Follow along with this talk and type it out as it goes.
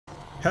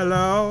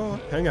Hello?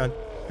 Hang on.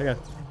 Hang on.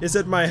 Is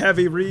it my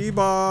heavy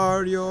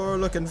rebar you're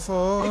looking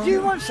for? Did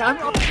you want some?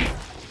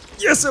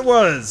 Yes, it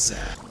was!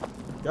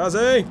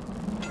 Gazi?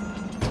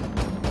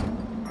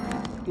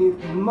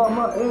 If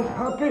Mama ain't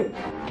happy,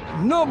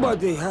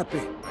 nobody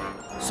happy.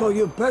 So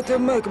you better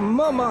make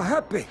Mama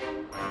happy.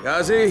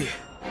 Gazi?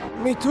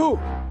 Me too.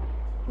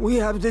 We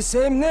have the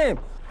same name.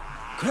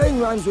 Crane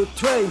rhymes with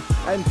train,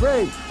 and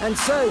brain, and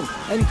sane,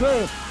 and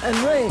grain, and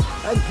rain,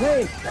 and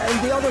plane, and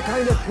the other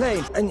kind of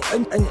plane.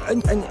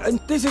 And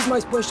this is my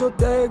special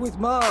day with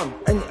Mom.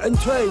 And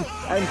train,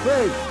 and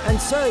brain, and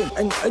sane,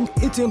 and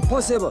it's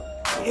impossible.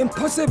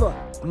 Impossible.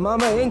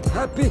 Mama ain't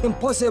happy.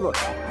 Impossible.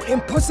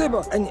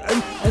 Impossible. And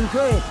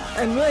grain,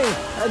 and rain,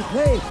 and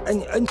plane,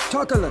 and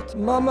chocolate.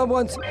 Mama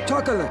wants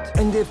chocolate.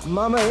 And if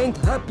Mama ain't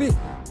happy,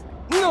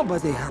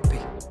 nobody happy.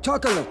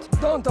 Chocolate.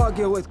 Don't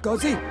argue with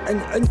Gazi.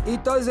 And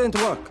it doesn't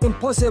work.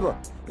 Impossible.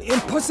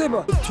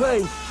 Impossible.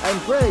 Train,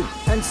 and brain,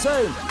 and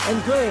sane,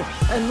 and grain,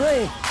 and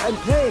rain, and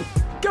plane.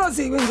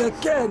 Gazi wins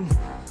again.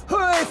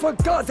 Hooray for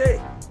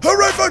Gazi!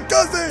 Hooray for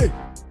Gazi!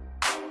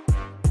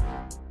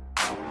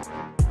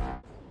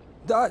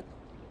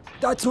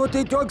 That's what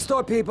the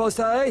drugstore people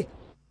say.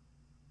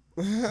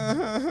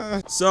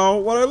 So,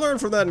 what I learned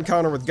from that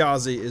encounter with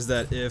Gazi is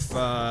that if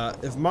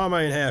Mama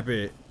ain't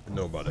happy,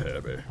 nobody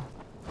happy.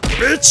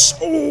 Bitch!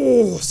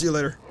 Oh, see you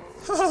later.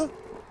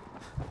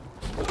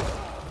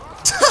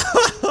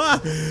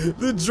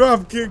 The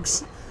drop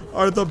kicks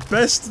are the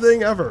best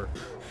thing ever.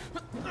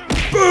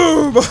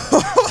 Boom!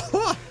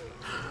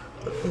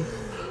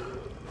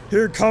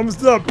 Here comes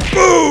the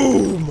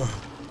boom!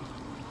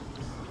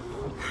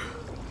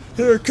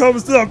 Here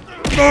comes the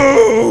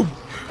boom!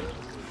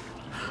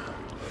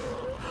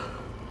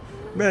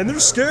 Man, they're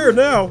scared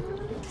now.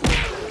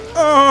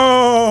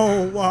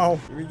 Oh, wow.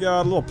 We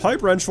got a little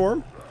pipe wrench for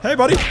him. Hey,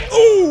 buddy.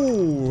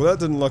 Ooh, that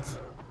didn't look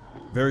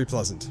very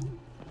pleasant.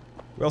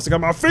 We also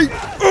got my feet.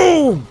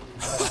 Boom!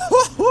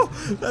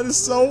 That is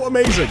so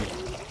amazing.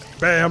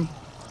 Bam.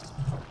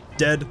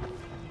 Dead.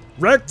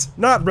 Wrecked?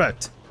 Not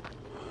wrecked.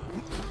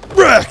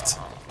 Wrecked!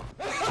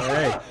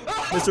 Hey,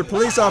 Mr.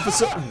 Police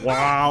Officer.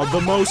 Wow,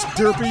 the most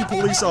derpy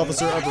police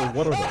officer ever.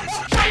 What are those?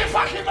 Shut your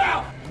fucking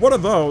mouth! What are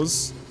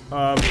those?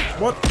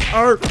 What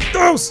are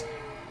those?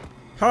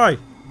 Hi.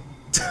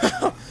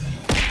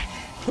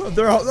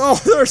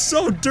 they're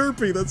so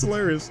derpy. That's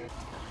hilarious.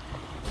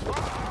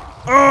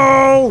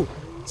 Oh,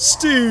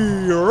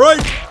 strike.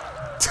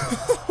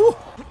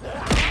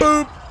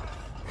 Boop.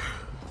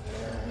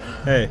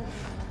 Hey,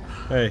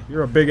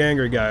 you're a big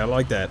angry guy. I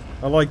like that.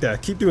 I like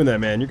that. Keep doing that,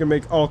 man. You can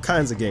make all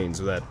kinds of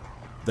gains with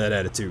that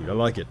attitude. I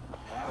like it.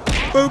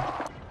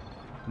 Boop.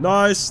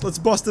 Nice. Let's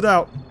bust it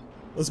out.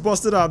 Let's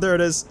bust it out. There it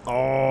is.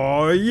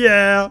 Oh,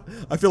 yeah.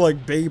 I feel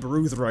like Babe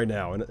Ruth right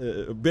now.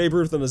 And Babe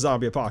Ruth in a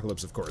zombie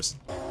apocalypse, of course.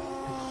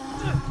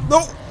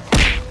 No.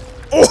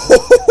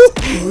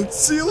 Oh,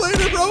 see you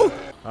later, bro.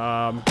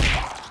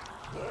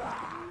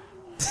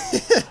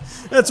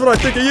 That's what I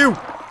think of you.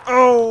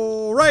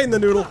 Oh, right in the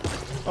noodle.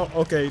 Oh,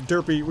 okay,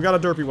 derpy. We got a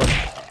derpy one.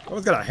 Oh,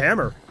 it's got a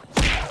hammer.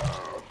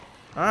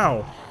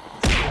 Ow.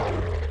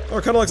 Oh,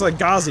 it kind of looks like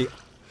Gazi.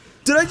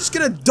 Did I just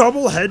get a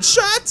double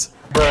headshot?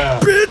 Bruh.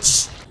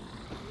 Bitch!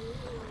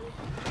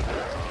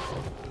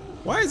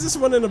 Why is this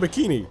one in a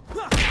bikini?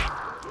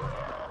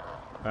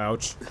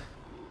 Ouch.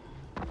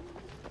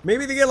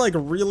 Maybe they get like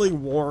really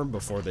warm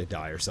before they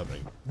die or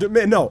something.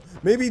 No,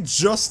 maybe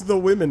just the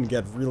women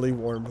get really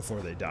warm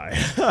before they die.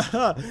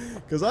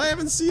 Because I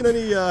haven't seen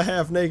any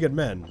half-naked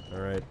men,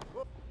 alright?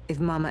 If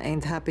Mama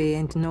ain't happy,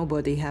 ain't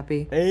nobody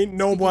happy. Ain't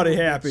nobody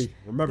happy.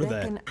 Remember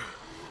that.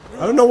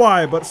 I don't know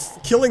why, but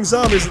killing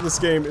zombies in this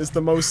game is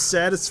the most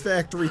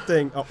satisfactory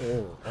thing.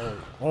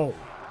 Oh.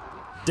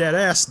 Dead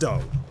ass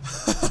though.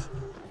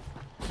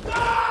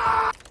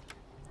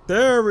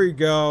 There we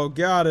go.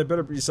 Got it.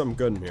 Better be something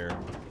good in here.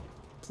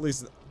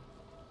 Please.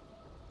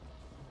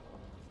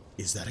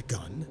 Is that a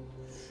gun?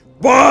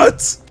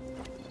 What?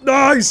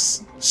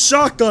 Nice!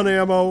 Shotgun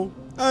ammo.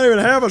 I don't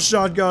even have a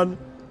shotgun.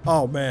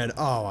 Oh man.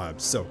 Oh, I'm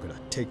so gonna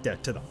take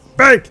that to the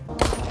bank.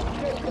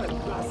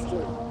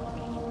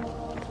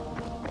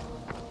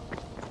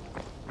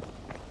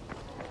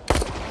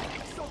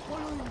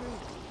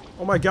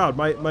 Oh my god,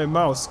 my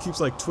mouse keeps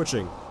like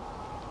twitching.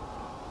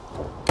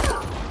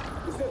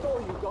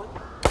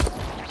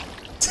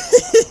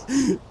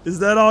 Is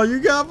that all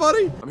you got,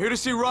 buddy? I'm here to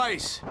see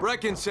Rice.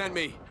 Brecken sent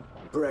me.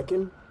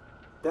 Brecken?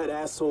 That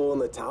asshole in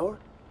the tower?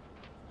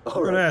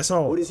 What an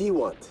asshole. What does he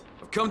want?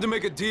 I've come to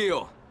make a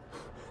deal.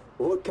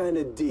 What kind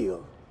of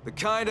deal? The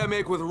kind I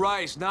make with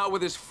Rice, not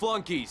with his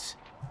flunkies.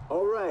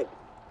 Alright,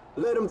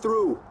 let him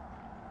through.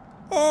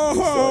 Oh!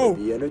 This ought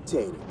to be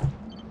entertaining.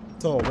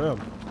 Told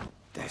him.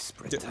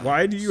 Desperate.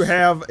 Why do you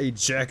have a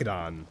jacket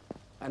on?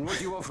 And what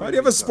do you offer? Why do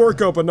you have a sport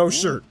coat but no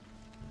shirt?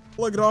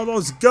 Look at all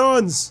those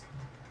guns!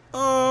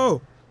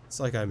 Oh! It's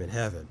like I'm in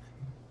heaven.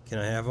 Can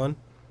I have one?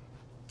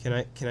 Can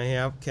I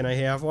have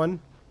one?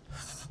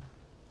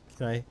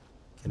 Can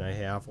I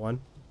have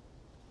one?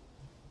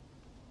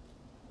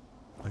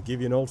 I'll give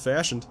you an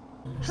old-fashioned.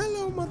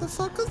 Hello,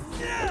 motherfuckers!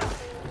 Yeah!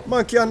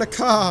 Monkey on the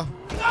car!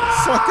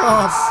 Fuck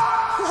off!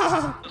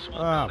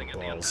 Ah,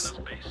 balls.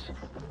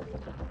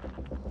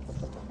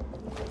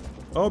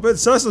 Open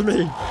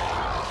sesame!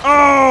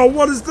 Oh,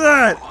 what is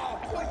that?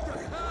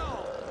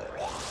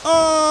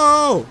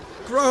 Oh!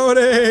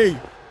 Grody!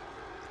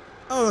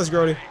 Oh, that's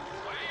Grody.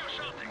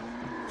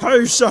 How are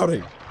you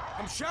shouting?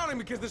 I'm shouting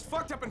because this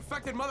fucked up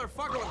infected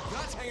motherfucker with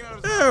guts hanging out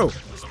of his Ew! mouth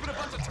just spit a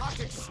bunch of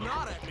toxic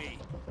snot at me.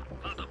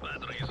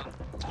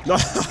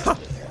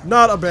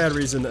 Not a bad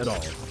reason at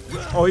all.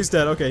 Oh, he's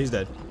dead. Okay, he's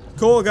dead.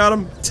 Cool, got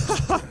him.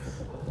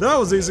 That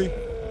was easy.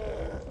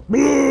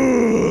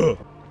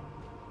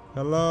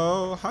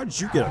 Hello? How did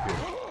you get up here?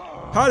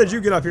 How did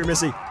you get up here,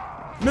 Missy?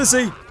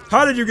 Missy!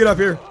 How did you get up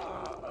here?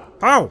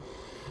 How?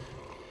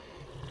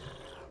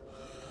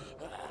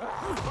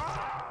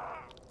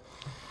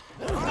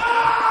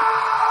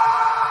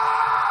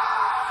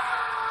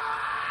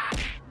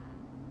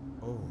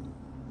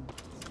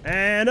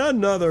 And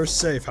another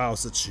safe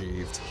house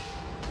achieved.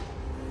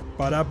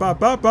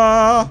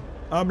 Ba-da-ba-ba-ba!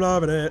 I'm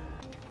loving it.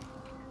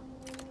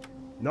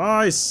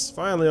 Nice!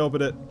 Finally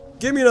opened it.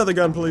 Give me another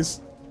gun,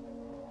 please.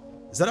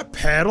 Is that a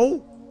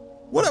paddle?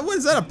 What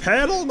is that, a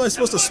paddle? Am I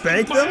supposed to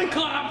spank them?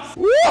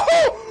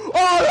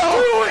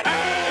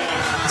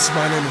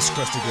 My name is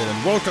questogood,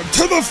 and welcome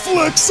to the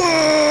Flick Zone!